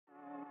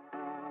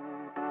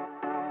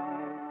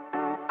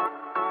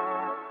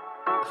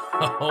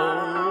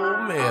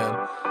Oh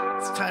man,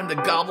 it's time to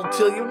gobble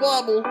till you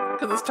wobble,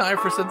 because it's time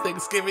for some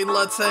Thanksgiving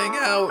Let's Hang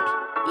Out.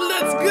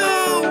 Let's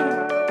go!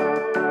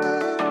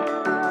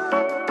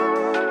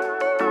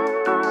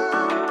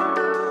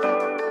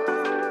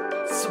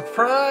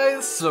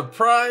 Surprise,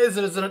 surprise,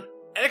 there's an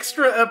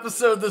extra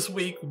episode this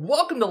week.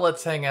 Welcome to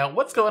Let's Hang Out.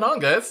 What's going on,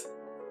 guys?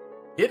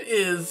 It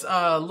is,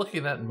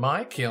 looking at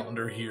my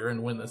calendar here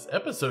and when this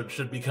episode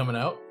should be coming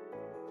out,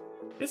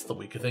 it's the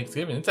week of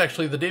Thanksgiving. It's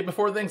actually the day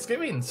before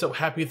Thanksgiving, so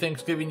happy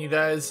Thanksgiving, you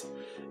guys.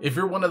 If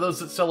you're one of those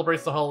that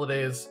celebrates the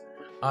holidays,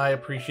 I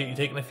appreciate you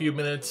taking a few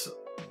minutes,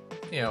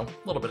 a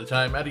little bit of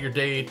time out of your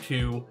day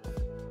to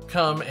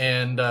come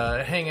and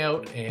hang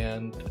out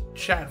and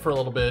chat for a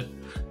little bit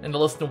and to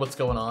listen to what's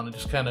going on and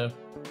just kind of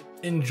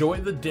enjoy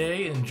the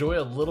day, enjoy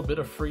a little bit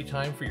of free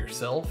time for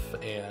yourself,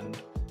 and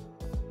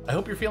I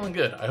hope you're feeling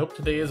good. I hope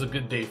today is a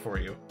good day for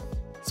you.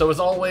 So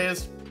as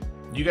always,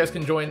 you guys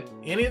can join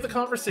any of the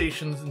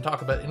conversations and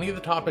talk about any of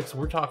the topics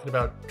we're talking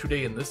about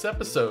today in this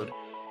episode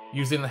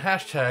using the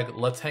hashtag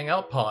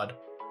Letshangoutpod.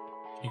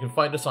 You can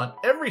find us on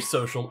every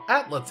social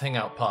at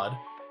Letshangoutpod.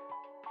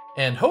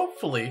 And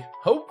hopefully,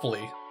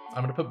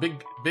 I'm going to put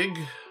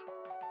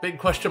big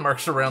question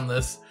marks around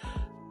this.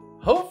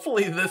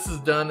 Hopefully this is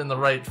done in the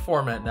right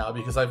format now,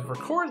 because I've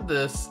recorded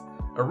this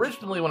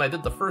originally when I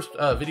did the first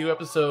video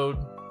episode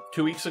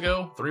 3 weeks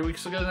ago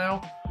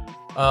now.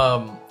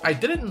 I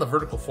did it in the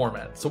vertical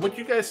format. So what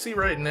you guys see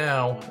right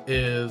now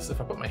is,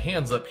 if I put my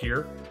hands up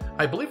here,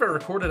 I believe I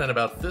recorded at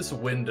about this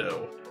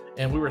window,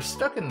 and we were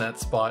stuck in that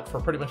spot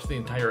for pretty much the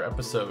entire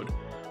episode.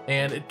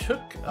 And it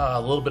took a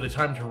little bit of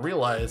time to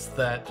realize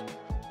that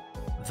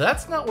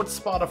that's not what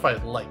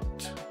Spotify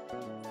liked.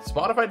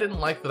 Spotify didn't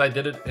like that I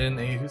did it in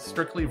a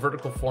strictly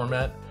vertical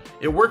format.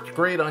 It worked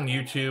great on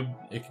YouTube.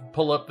 It can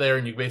pull up there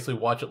and you basically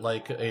watch it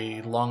like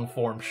a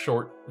long-form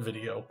short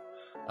video.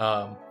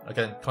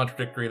 Again,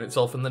 contradictory in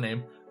itself in the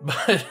name,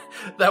 but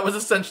that was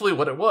essentially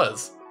what it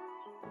was.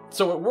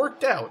 So it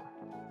worked out.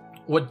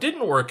 What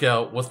didn't work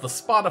out was the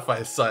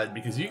Spotify side,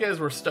 because you guys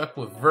were stuck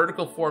with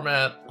vertical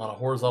format on a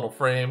horizontal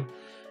frame,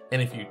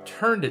 and if you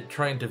turned it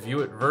trying to view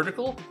it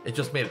vertical, it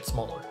just made it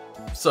smaller.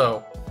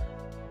 So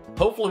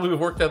hopefully we've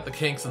worked out the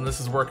kinks and this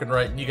is working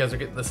right and you guys are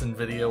getting this in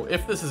video.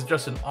 If this is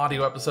just an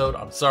audio episode,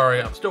 I'm sorry,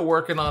 I'm still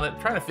working on it,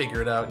 trying to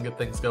figure it out and get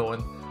things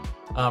going.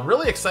 I'm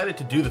really excited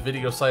to do the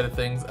video side of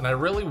things, and I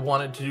really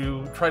wanted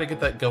to try to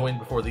get that going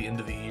before the end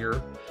of the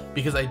year,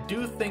 because I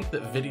do think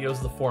that video is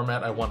the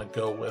format I want to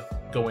go with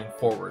going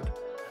forward.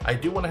 I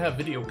do want to have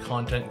video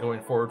content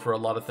going forward for a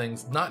lot of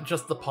things, not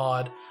just the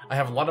pod. I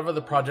have a lot of other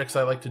projects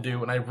I like to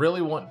do, and I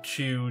really want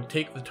to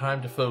take the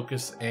time to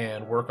focus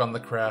and work on the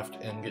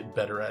craft and get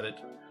better at it.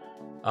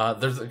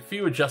 There's a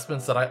few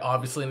adjustments that I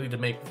obviously need to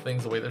make with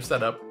things the way they're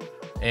set up,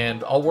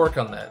 and I'll work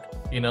on that.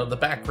 The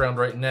background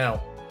right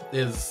now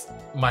is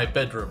my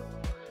bedroom.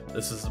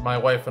 This is my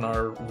wife and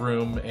our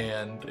room,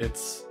 and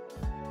it's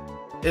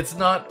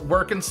not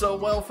working so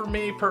well for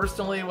me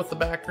personally with the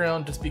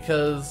background, just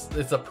because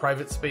it's a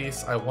private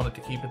space. I wanted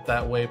to keep it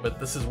that way, but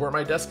this is where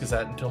my desk is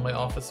at until my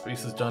office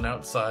space is done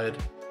outside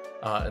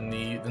in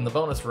the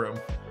bonus room,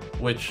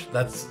 which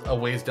that's a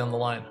ways down the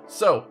line.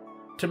 So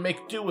to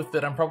make do with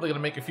it, I'm probably going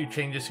to make a few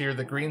changes here.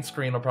 The green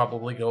screen will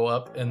probably go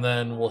up, and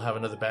then we'll have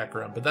another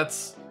background, but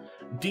that's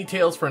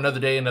details for another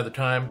day, another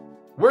time.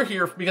 We're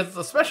here because it's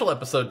a special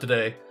episode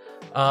today.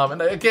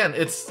 And again,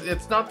 it's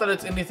not that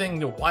it's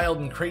anything wild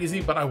and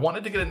crazy, but I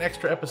wanted to get an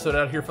extra episode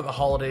out here for the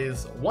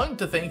holidays. One,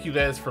 to thank you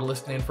guys for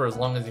listening for as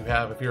long as you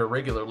have, if you're a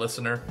regular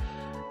listener.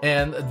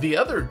 And the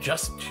other,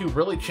 just to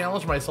really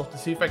challenge myself to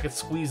see if I could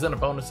squeeze in a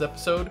bonus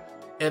episode,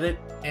 edit,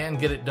 and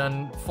get it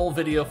done full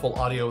video, full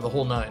audio, the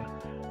whole nine.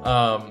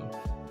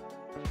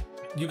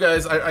 You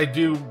guys, I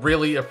do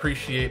really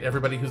appreciate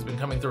everybody who's been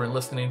coming through and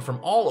listening from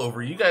all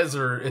over. You guys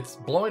it's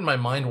blowing my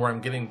mind where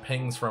I'm getting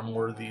pings from,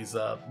 where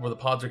the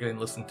pods are getting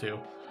listened to.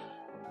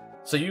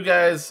 So you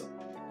guys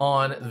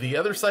on the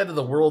other side of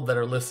the world that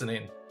are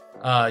listening,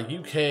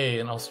 UK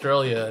and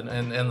Australia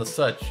and the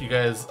such, you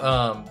guys,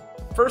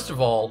 first of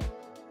all,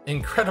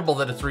 incredible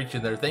that it's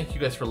reaching there. Thank you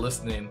guys for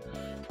listening.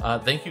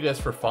 Thank you guys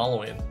for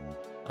following.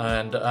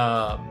 And,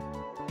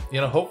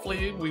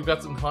 hopefully we've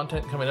got some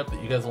content coming up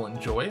that you guys will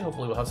enjoy.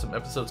 Hopefully we'll have some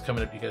episodes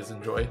coming up you guys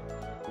enjoy.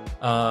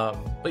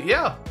 But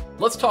yeah,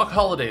 let's talk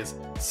holidays.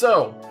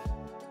 So,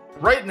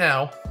 right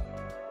now,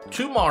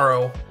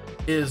 tomorrow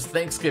is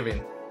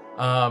Thanksgiving.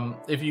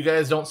 If you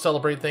guys don't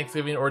celebrate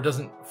Thanksgiving, or it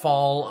doesn't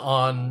fall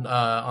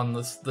on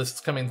this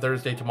coming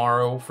Thursday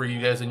tomorrow for you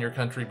guys in your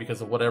country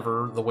because of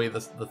whatever the way the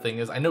thing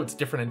is. I know it's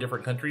different in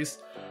different countries.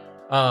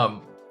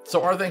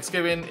 So our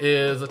Thanksgiving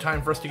is a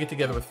time for us to get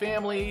together with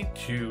family,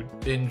 to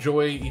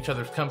enjoy each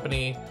other's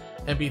company,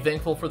 and be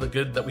thankful for the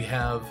good that we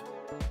have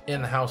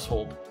in the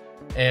household.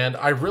 And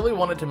I really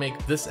wanted to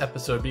make this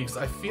episode because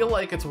I feel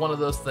like it's one of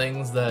those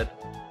things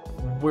that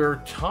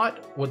we're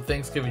taught what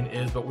Thanksgiving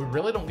is, but we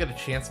really don't get a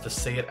chance to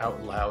say it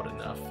out loud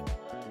enough.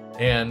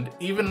 And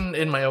even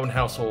in my own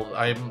household,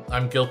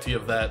 I'm guilty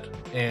of that.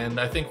 And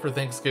I think for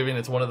Thanksgiving,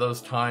 it's one of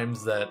those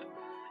times that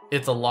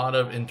it's a lot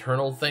of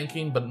internal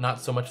thinking, but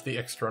not so much the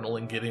external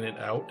and getting it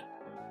out.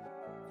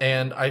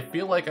 And I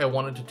feel like I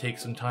wanted to take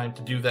some time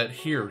to do that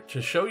here,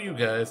 to show you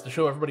guys, to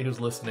show everybody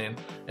who's listening,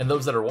 and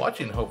those that are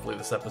watching, hopefully,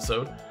 this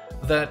episode,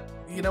 that,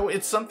 you know,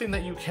 it's something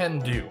that you can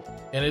do.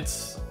 And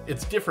it's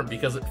different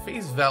because at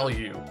face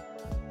value,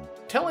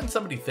 telling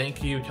somebody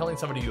thank you, telling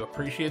somebody you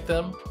appreciate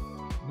them,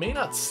 may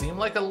not seem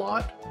like a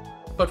lot,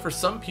 but for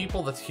some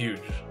people, that's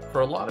huge.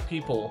 For a lot of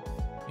people,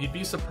 you'd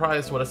be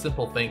surprised what a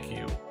simple thank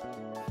you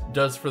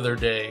does for their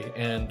day,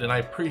 and I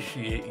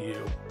appreciate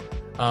you.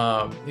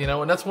 You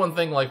know, and that's one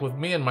thing, like with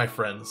me and my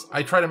friends,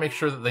 I try to make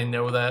sure that they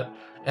know that,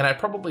 and I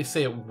probably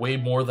say it way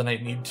more than I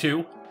need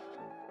to,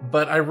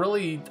 but I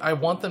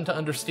want them to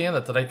understand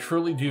that I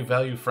truly do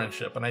value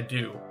friendship, and I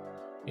do.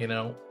 You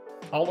know,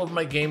 all of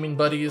my gaming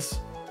buddies,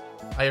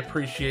 I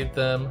appreciate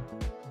them.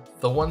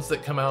 The ones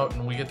that come out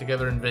and we get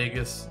together in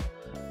Vegas,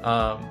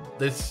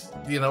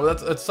 you know,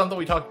 that's something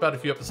we talked about a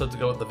few episodes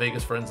ago with the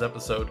Vegas Friends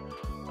episode,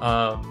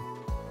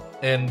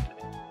 and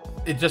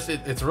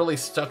it's really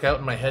stuck out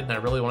in my head, and I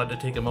really wanted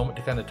to take a moment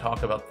to kind of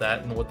talk about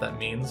that and what that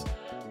means.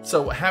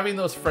 So having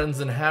those friends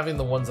and having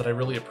the ones that I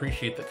really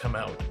appreciate that come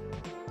out,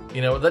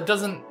 you know, that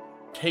doesn't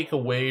take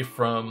away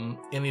from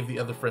any of the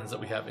other friends that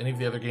we have, any of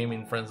the other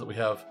gaming friends that we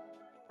have.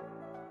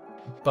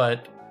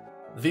 But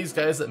these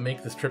guys that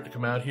make this trip to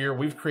come out here,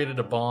 we've created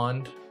a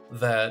bond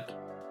that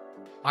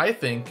I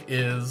think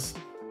is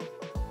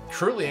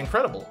truly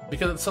incredible,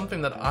 because it's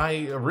something that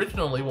I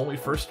originally, when we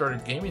first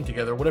started gaming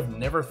together, would have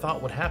never thought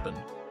would happen.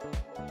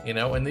 You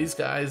know, and these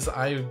guys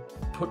I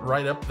put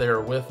right up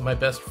there with my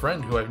best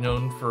friend who I've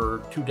known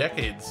for 2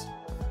 decades.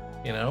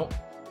 You know,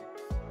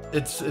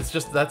 it's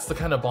just, that's the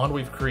kind of bond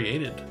we've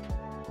created,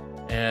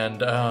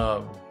 and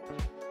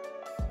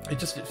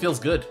it feels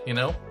good, you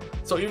know.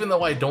 So even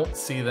though I don't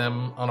see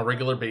them on a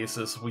regular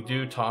basis, we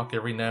do talk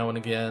every now and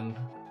again,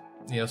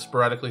 you know,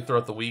 sporadically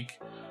throughout the week.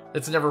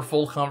 It's never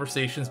full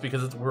conversations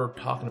because we're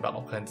talking about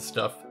all kinds of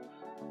stuff.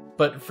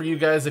 But for you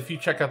guys, if you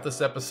check out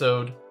this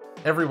episode,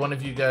 every one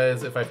of you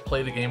guys, if I've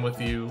played a game with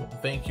you,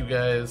 thank you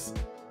guys.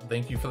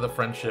 Thank you for the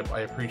friendship.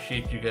 I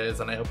appreciate you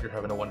guys, and I hope you're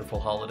having a wonderful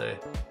holiday.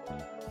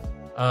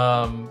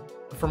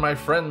 For my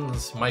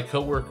friends, my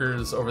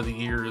coworkers over the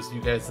years,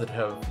 you guys that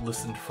have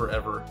listened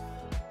forever,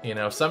 you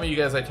know, some of you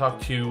guys I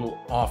talk to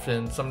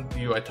often, some of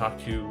you I talk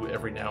to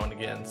every now and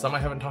again, some I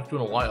haven't talked to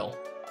in a while.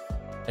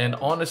 And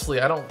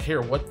honestly, I don't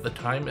care what the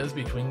time is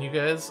between you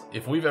guys.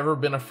 If we've ever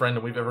been a friend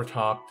and we've ever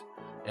talked,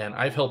 and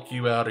I've helped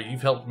you out or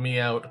you've helped me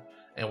out,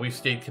 and we've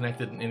stayed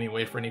connected in any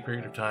way for any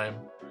period of time,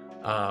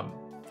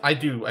 I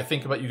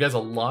think about you guys a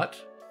lot,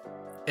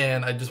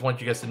 and I just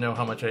want you guys to know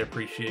how much I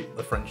appreciate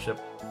the friendship,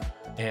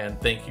 and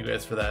thank you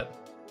guys for that.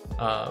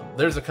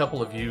 There's a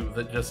couple of you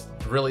that just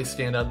really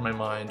stand out in my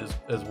mind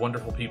as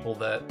wonderful people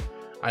that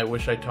I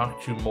wish I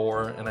talked to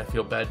more, and I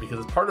feel bad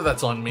because part of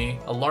that's on me.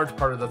 A large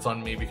part of that's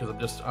on me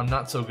because I'm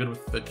not so good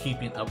with the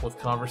keeping up with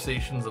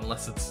conversations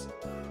unless it's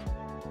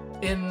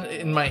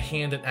in my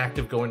hand and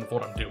active going with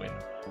what I'm doing.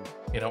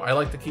 You know, I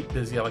like to keep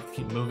busy, I like to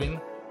keep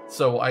moving,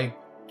 so I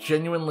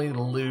genuinely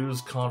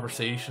lose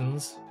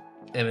conversations,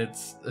 and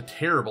it's a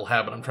terrible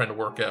habit I'm trying to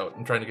work out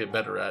and trying to get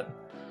better at.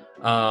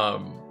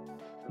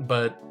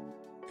 But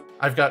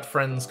I've got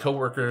friends,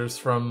 coworkers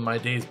from my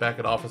days back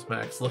at Office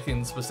Max,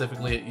 looking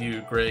specifically at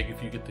you, Greg,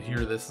 if you get to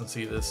hear this and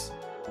see this.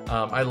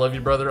 I love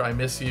you, brother, I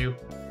miss you,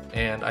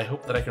 and I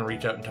hope that I can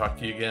reach out and talk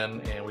to you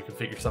again, and we can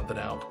figure something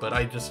out. But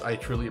I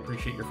truly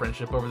appreciate your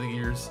friendship over the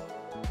years.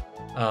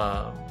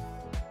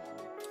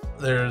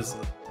 There's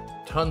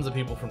tons of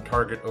people from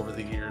Target over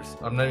the years.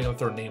 I'm not even gonna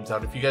throw names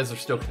out. If you guys are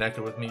still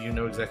connected with me, you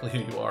know exactly who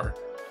you are.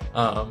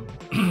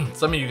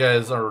 Some of you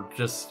guys are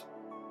just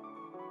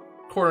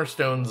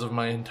cornerstones of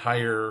my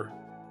entire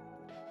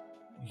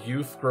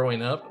youth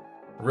growing up.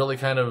 Really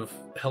kind of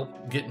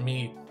helped get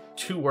me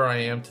to where I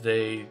am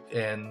today.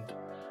 And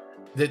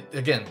that,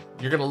 again,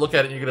 you're gonna look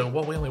at it and you're gonna go,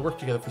 well, we only worked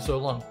together for so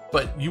long,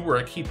 but you were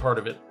a key part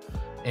of it,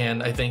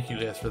 and I thank you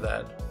guys for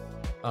that.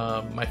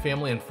 My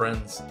family and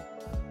friends,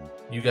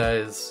 you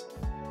guys,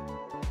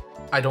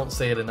 I don't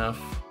say it enough.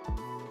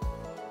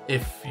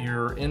 If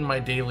you're in my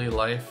daily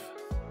life,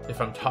 if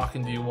I'm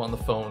talking to you on the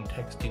phone,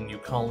 texting you,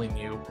 calling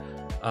you,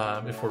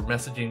 if we're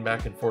messaging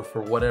back and forth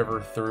for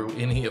whatever through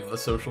any of the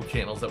social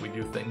channels that we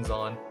do things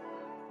on,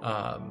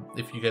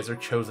 if you guys are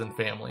chosen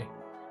family.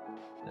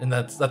 And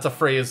that's a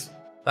phrase,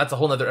 that's a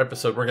whole nother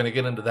episode. We're going to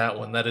get into that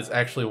one. That is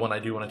actually one I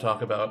do want to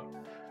talk about.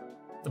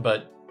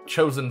 But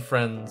chosen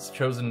friends,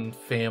 chosen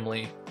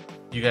family,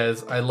 you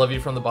guys, I love you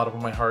from the bottom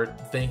of my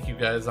heart. Thank you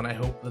guys, and I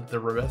hope that the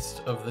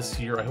rest of this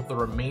year, I hope the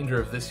remainder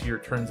of this year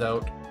turns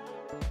out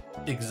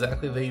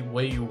exactly the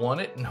way you want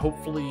it, and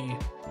hopefully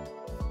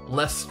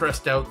less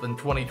stressed out than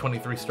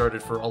 2023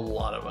 started for a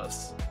lot of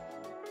us.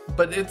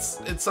 But it's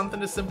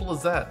something as simple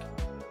as that.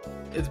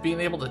 It's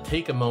being able to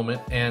take a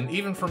moment, and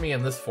even for me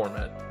in this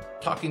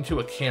format, talking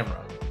to a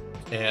camera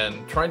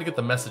and trying to get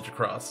the message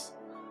across.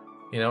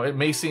 You know, it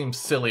may seem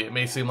silly, it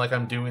may seem like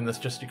I'm doing this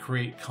just to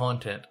create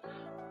content,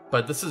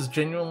 but this is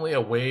genuinely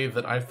a way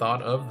that I've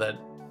thought of that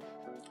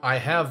I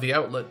have the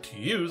outlet to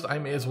use, I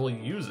may as well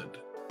use it.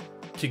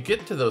 to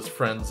get to those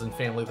friends and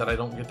family that I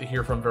don't get to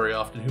hear from very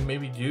often, who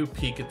maybe do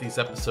peek at these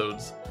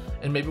episodes,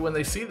 and maybe when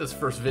they see this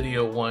first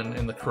video one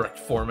in the correct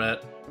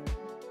format,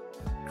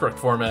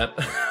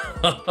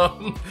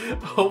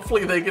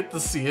 hopefully they get to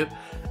see it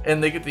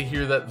and they get to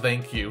hear that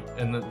thank you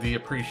and the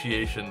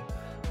appreciation.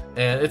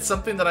 And it's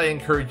something that I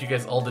encourage you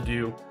guys all to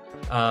do.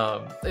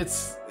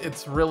 It's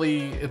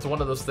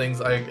one of those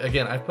things.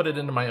 I put it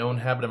into my own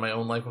habit in my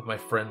own life with my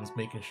friends,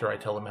 making sure I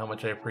tell them how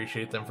much I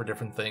appreciate them for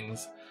different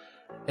things.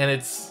 And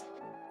it's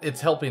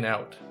helping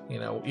out, you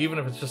know, even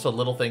if it's just a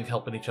little thing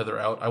helping each other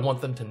out. I want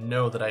them to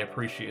know that I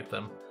appreciate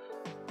them.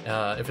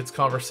 If it's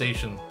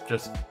conversation,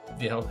 just,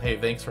 you know, hey,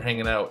 thanks for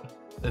hanging out.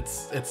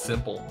 It's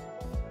simple.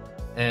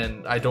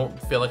 And I don't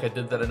feel like I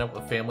did that enough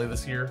with family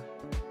this year.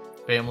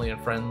 Family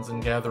and friends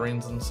and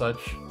gatherings and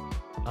such.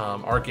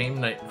 Our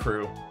game night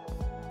crew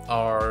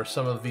are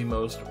some of the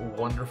most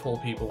wonderful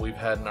people we've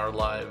had in our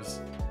lives.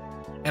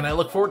 And I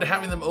look forward to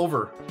having them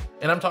over.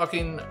 And I'm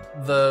talking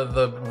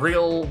the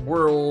real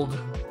world,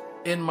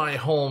 in my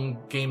home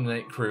game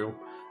night crew.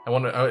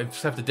 I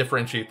just have to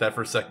differentiate that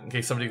for a second in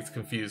case somebody gets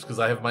confused, because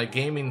I have my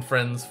gaming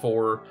friends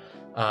for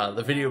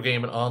the video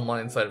game and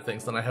online side of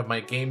things. Then I have my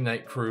game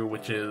night crew,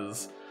 which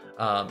is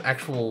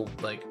actual,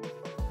 like,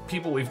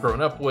 people we've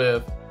grown up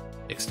with,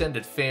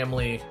 extended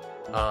family,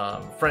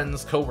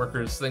 friends,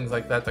 co-workers, things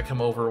like that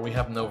come over. We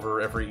have them over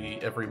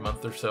every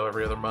month or so,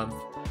 every other month,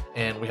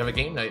 and we have a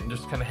game night and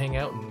just kind of hang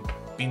out and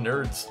be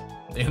nerds,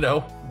 you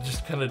know,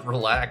 just kind of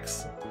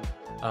relax.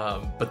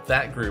 But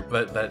that group,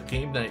 that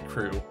game night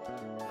crew,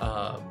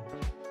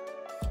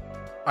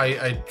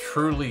 I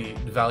truly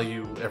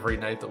value every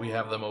night that we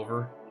have them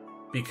over,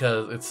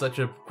 because it's such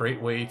a great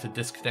way to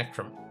disconnect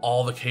from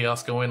all the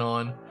chaos going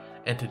on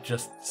and to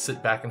just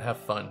sit back and have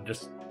fun,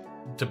 just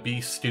to be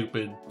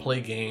stupid,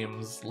 play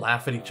games,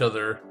 laugh at each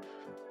other.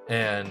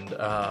 And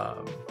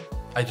I'm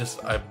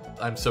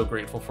so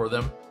grateful for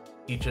them,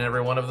 each and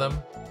every one of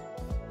them.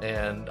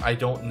 And I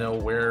don't know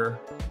where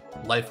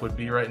life would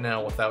be right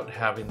now without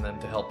having them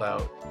to help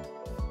out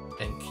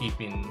and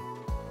keeping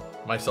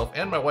myself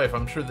and my wife,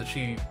 I'm sure that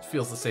she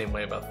feels the same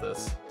way about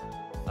this,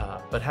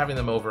 but having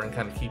them over and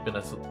kind of keeping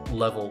us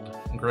leveled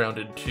and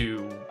grounded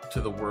to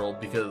the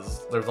world,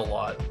 because there's a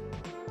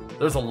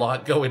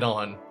lot going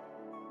on,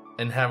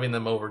 and having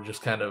them over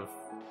just kind of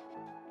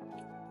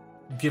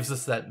gives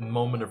us that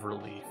moment of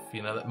relief,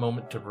 you know, that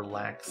moment to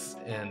relax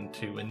and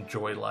to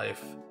enjoy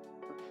life.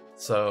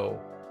 So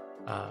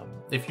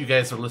if you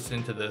guys are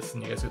listening to this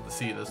and you guys get to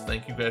see this,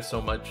 thank you guys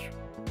so much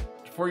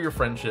for your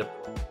friendship,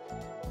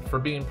 for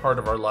being part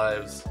of our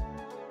lives,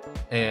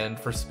 and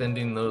for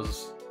spending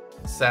those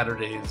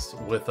Saturdays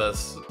with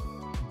us,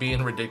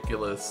 being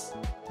ridiculous,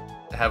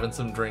 having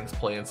some drinks,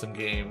 playing some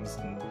games,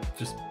 and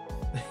just,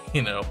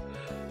 you know,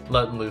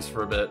 letting loose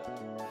for a bit.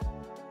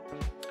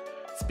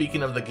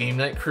 Speaking of the game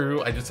night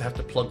crew, I just have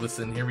to plug this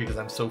in here because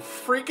I'm so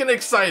freaking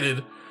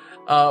excited.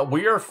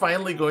 We are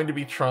finally going to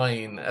be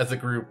trying as a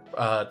group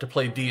to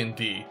play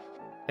D&D.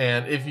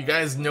 And if you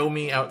guys know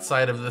me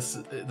outside of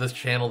this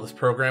channel, this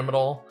program at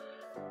all,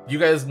 you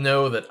guys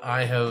know that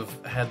I have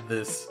had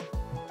this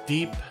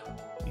deep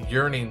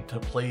yearning to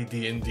play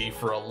D&D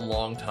for a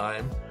long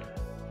time,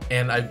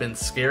 and I've been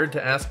scared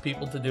to ask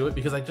people to do it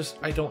because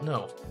I don't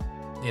know.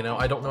 You know,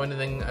 I don't know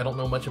anything, I don't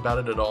know much about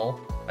it at all.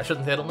 I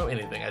shouldn't say I don't know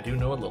anything, I do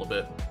know a little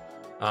bit.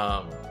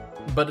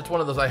 But it's one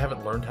of those I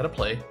haven't learned how to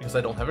play because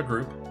I don't have a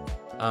group.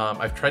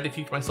 I've tried to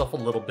teach myself a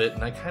little bit,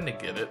 and I kind of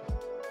get it.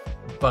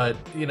 But,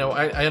 you know,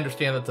 I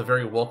understand that it's a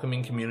very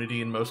welcoming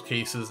community in most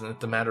cases, and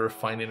it's a matter of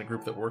finding a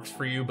group that works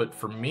for you. But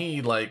for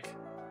me, like,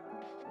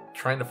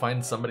 trying to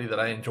find somebody that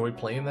I enjoy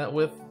playing that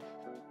with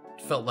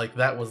felt like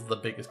that was the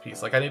biggest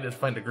piece. Like, I needed to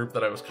find a group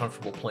that I was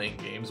comfortable playing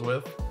games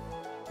with,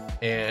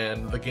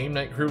 and the game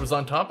night crew was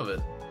on top of it.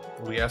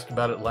 We asked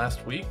about it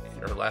last week,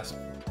 or last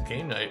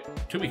game night,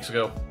 2 weeks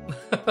ago.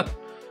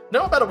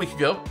 No, about a week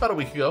ago.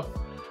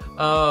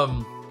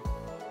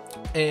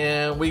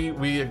 And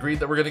we agreed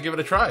that we're going to give it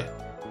a try.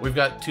 We've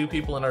got 2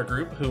 people in our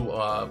group who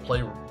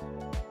play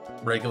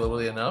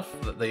regularly enough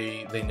that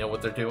they know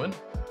what they're doing.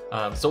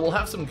 So we'll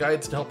have some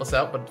guides to help us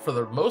out, but for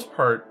the most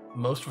part,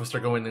 most of us are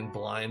going in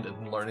blind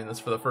and learning this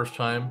for the first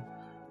time.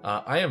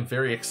 I am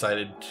very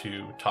excited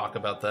to talk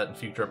about that in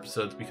future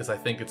episodes because I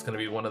think it's going to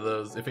be one of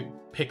those, if it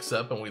picks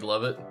up and we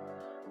love it,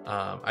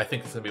 I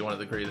think it's going to be one of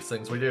the greatest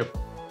things we do.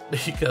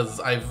 Because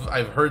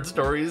I've heard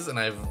stories and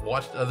I've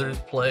watched others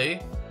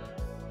play,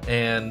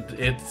 and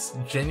it's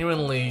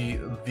genuinely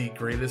the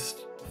greatest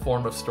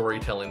form of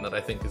storytelling that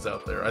I think is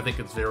out there. I think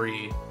it's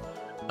very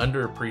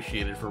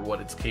underappreciated for what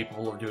it's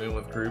capable of doing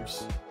with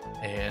groups,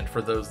 and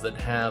for those that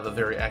have a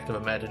very active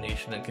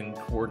imagination and can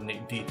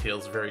coordinate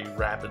details very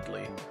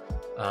rapidly.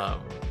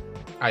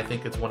 I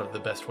think it's one of the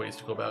best ways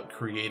to go about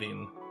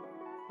creating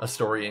a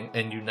story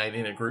and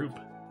uniting a group,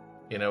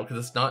 you know, because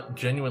it's not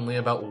genuinely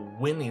about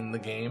winning the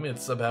game,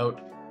 it's about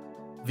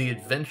the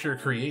adventure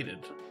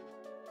created.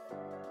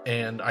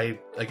 And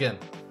again,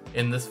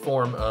 in this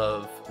form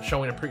of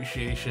showing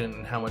appreciation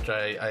and how much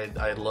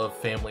I love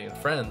family and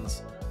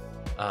friends,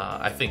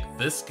 I think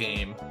this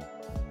game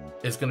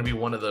is going to be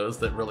one of those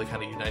that really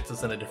kind of unites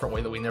us in a different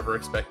way that we never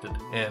expected,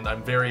 and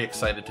I'm very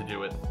excited to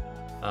do it.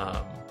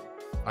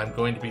 I'm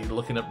going to be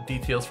looking up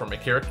details for my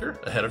character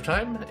ahead of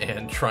time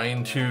and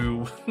trying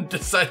to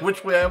decide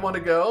which way I want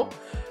to go.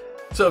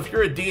 So if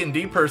you're a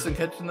D&D person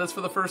catching this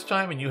for the first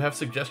time and you have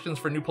suggestions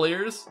for new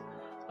players,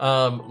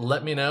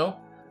 let me know.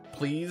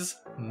 Please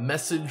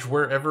message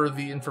wherever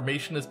the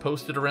information is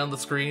posted around the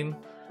screen,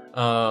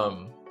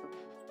 and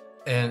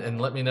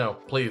let me know,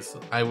 please.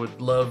 I would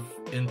love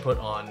input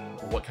on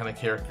what kind of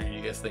character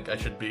you guys think I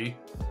should be.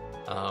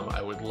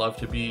 I would love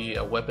to be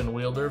a weapon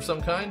wielder of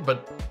some kind,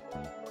 but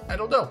I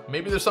don't know.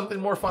 Maybe there's something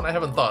more fun I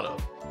haven't thought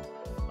of.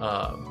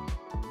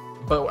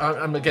 But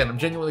I'm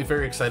genuinely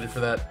very excited for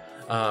that.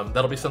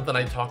 That'll be something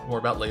I talk more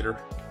about later.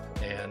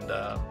 And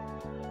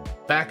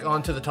back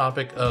onto the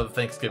topic of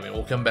Thanksgiving.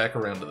 We'll come back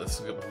around to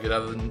this. We'll get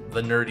out of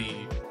the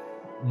nerdy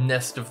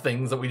nest of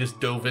things that we just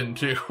dove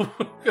into,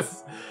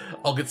 because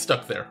I'll get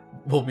stuck there.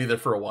 We'll be there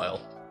for a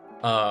while.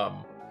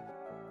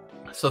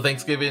 So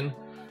Thanksgiving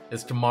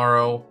is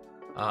tomorrow.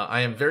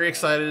 I am very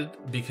excited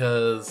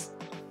because,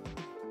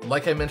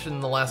 like I mentioned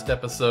in the last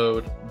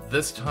episode,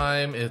 this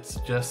time it's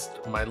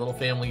just my little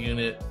family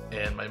unit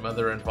and my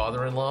mother and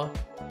father-in-law.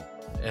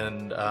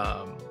 And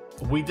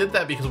we did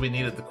that because we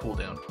needed the cool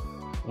down.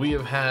 We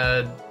have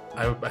had,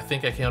 I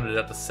think I counted it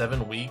up to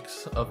 7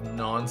 weeks of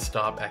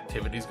non-stop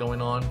activities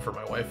going on for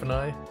my wife and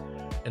I.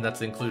 And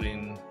that's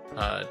including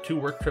 2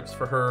 work trips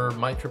for her,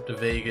 my trip to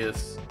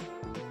Vegas,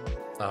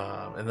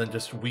 and then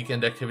just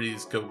weekend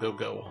activities,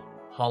 go.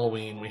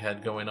 Halloween we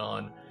had going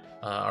on,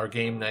 our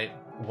game night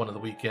one of the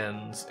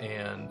weekends,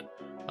 and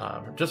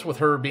just with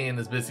her being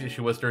as busy as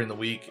she was during the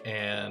week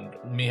and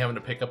me having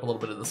to pick up a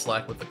little bit of the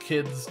slack with the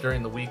kids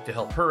during the week to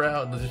help her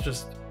out, and it's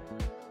just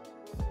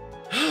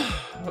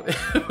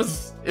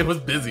it was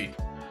busy.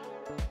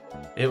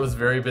 It was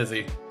very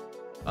busy.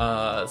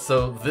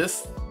 So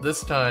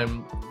this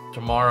time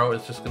tomorrow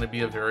is just going to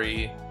be a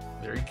very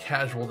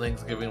casual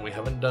Thanksgiving. We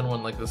haven't done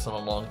one like this in a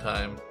long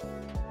time.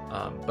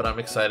 But I'm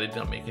excited.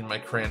 I'm making my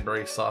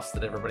cranberry sauce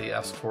that everybody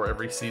asks for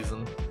every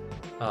season.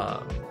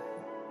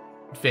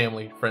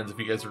 Family, friends, if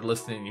you guys are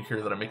listening and you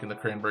hear that I'm making the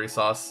cranberry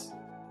sauce,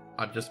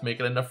 I'm just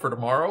making enough for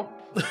tomorrow.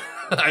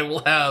 I will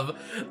have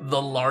the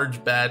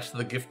large batch,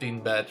 the gifting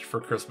batch for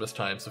Christmas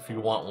time, so if you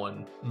want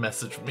one,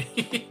 message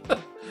me.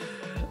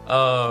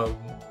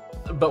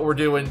 But we're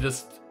doing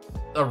just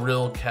a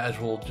real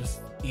casual,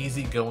 just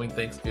easygoing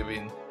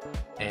Thanksgiving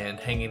and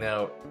hanging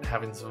out,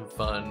 having some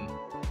fun.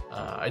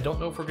 I don't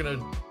know if we're gonna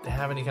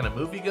have any kind of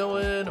movie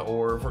going,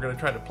 or if we're gonna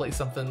try to play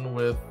something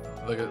with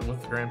the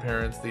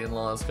grandparents, the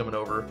in-laws coming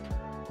over.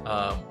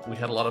 We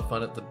had a lot of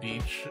fun at the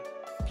beach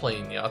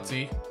playing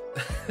Yahtzee.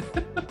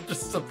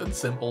 Just something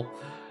simple.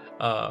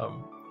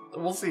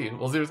 We'll see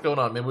what's going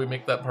on. Maybe we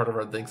make that part of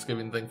our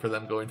Thanksgiving thing for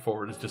them going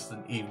forward, is just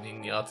an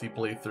evening Yahtzee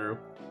playthrough.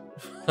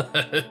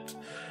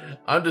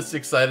 I'm just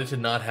excited to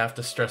not have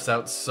to stress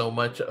out so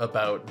much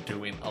about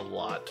doing a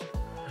lot.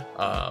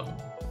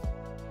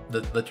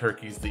 The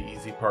turkey's the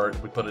easy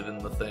part. We put it in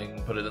the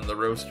thing, put it in the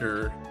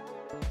roaster,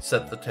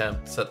 set the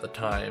temp, set the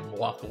time,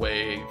 walk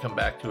away, come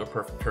back to a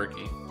perfect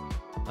turkey.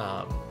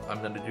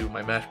 I'm going to do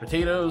my mashed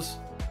potatoes.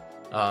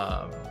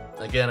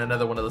 Again,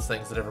 another one of those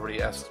things that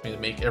everybody asks me to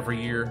make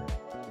every year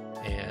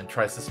and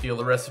tries to steal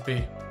the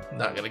recipe.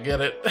 Not going to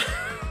get it.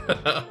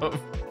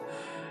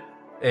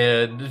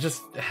 And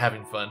just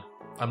having fun.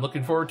 I'm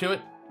looking forward to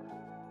it.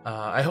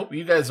 I hope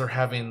you guys are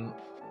having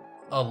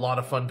a lot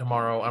of fun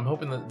tomorrow. I'm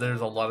hoping that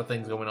there's a lot of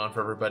things going on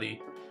for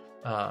everybody.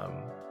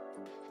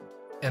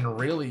 And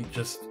really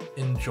just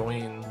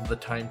enjoying the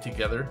time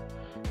together.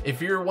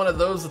 If you're one of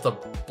those that's a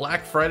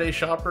Black Friday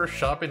shopper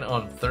shopping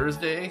on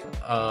Thursday,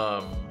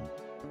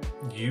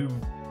 you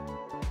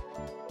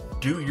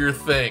do your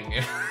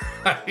thing.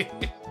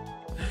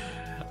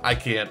 I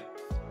can't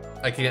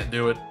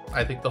do it.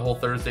 I think the whole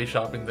Thursday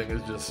shopping thing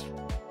is just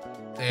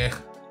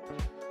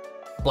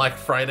Black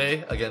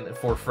Friday, again,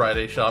 for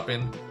Friday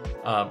shopping.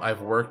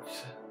 I've worked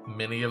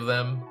many of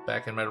them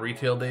back in my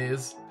retail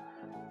days.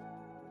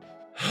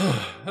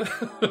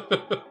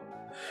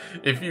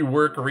 If you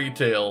work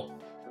retail,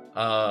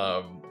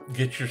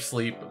 get your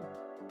sleep,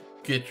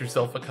 get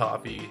yourself a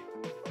coffee,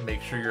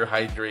 make sure you're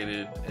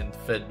hydrated and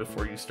fed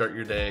before you start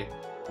your day,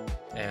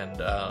 and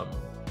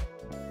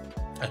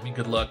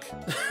good luck.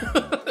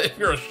 If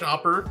you're a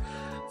shopper,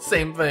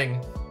 same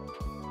thing.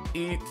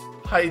 Eat,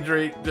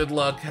 hydrate, good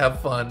luck,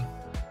 have fun.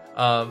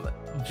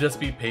 Just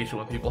be patient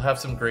with people, have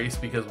some grace,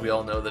 because we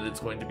all know that it's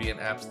going to be an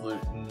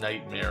absolute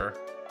nightmare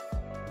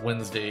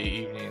Wednesday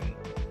evening,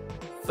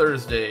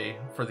 Thursday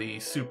for the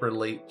super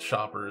late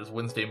shoppers,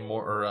 Thursday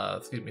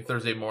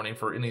morning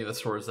for any of the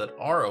stores that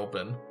are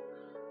open,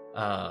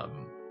 and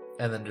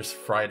then just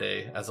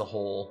Friday as a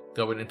whole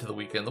going into the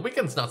weekend. The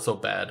weekend's not so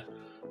bad,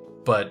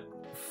 but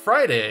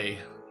Friday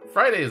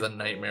is a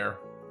nightmare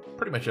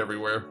pretty much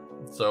everywhere.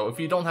 So if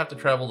you don't have to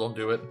travel, don't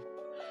do it.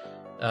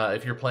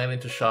 If you're planning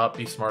to shop,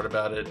 be smart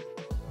about it.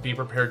 Be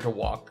prepared to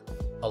walk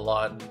a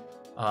lot,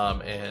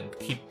 and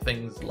keep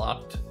things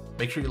locked.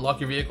 Make sure you lock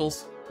your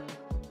vehicles.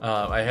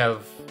 I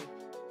have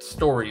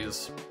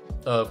stories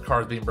of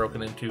cars being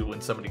broken into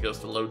when somebody goes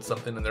to load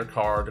something in their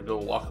car to go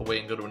walk away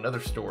and go to another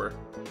store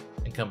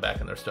and come back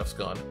and their stuff's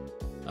gone.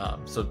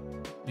 So,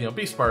 you know,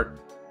 be smart,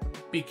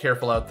 be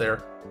careful out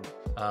there.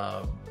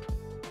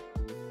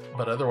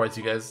 But otherwise,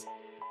 you guys,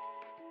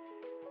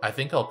 I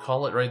think I'll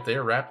call it right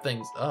there, wrap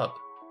things up.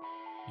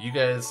 You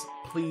guys,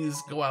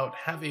 please go out,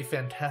 have a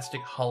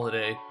fantastic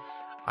holiday.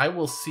 I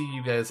will see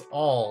you guys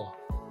all,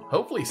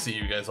 hopefully see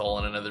you guys all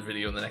in another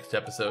video in the next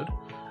episode.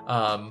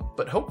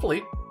 But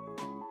hopefully,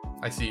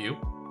 I see you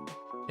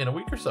in a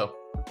week or so,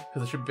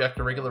 because it should be back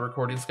to regular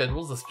recording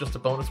schedules. This is just a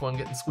bonus one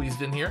getting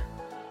squeezed in here.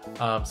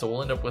 So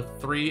we'll end up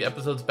with 3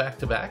 episodes back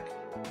to back.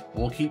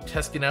 We'll keep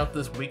testing out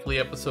this weekly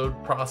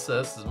episode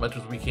process as much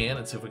as we can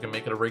and see if we can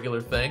make it a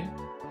regular thing.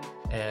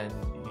 And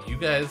you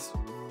guys,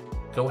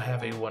 go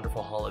have a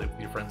wonderful holiday with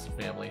your friends and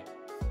family.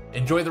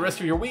 Enjoy the rest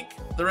of your week,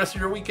 the rest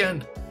of your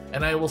weekend,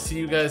 and I will see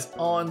you guys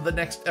on the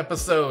next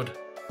episode.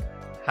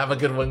 Have a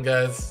good one,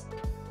 guys.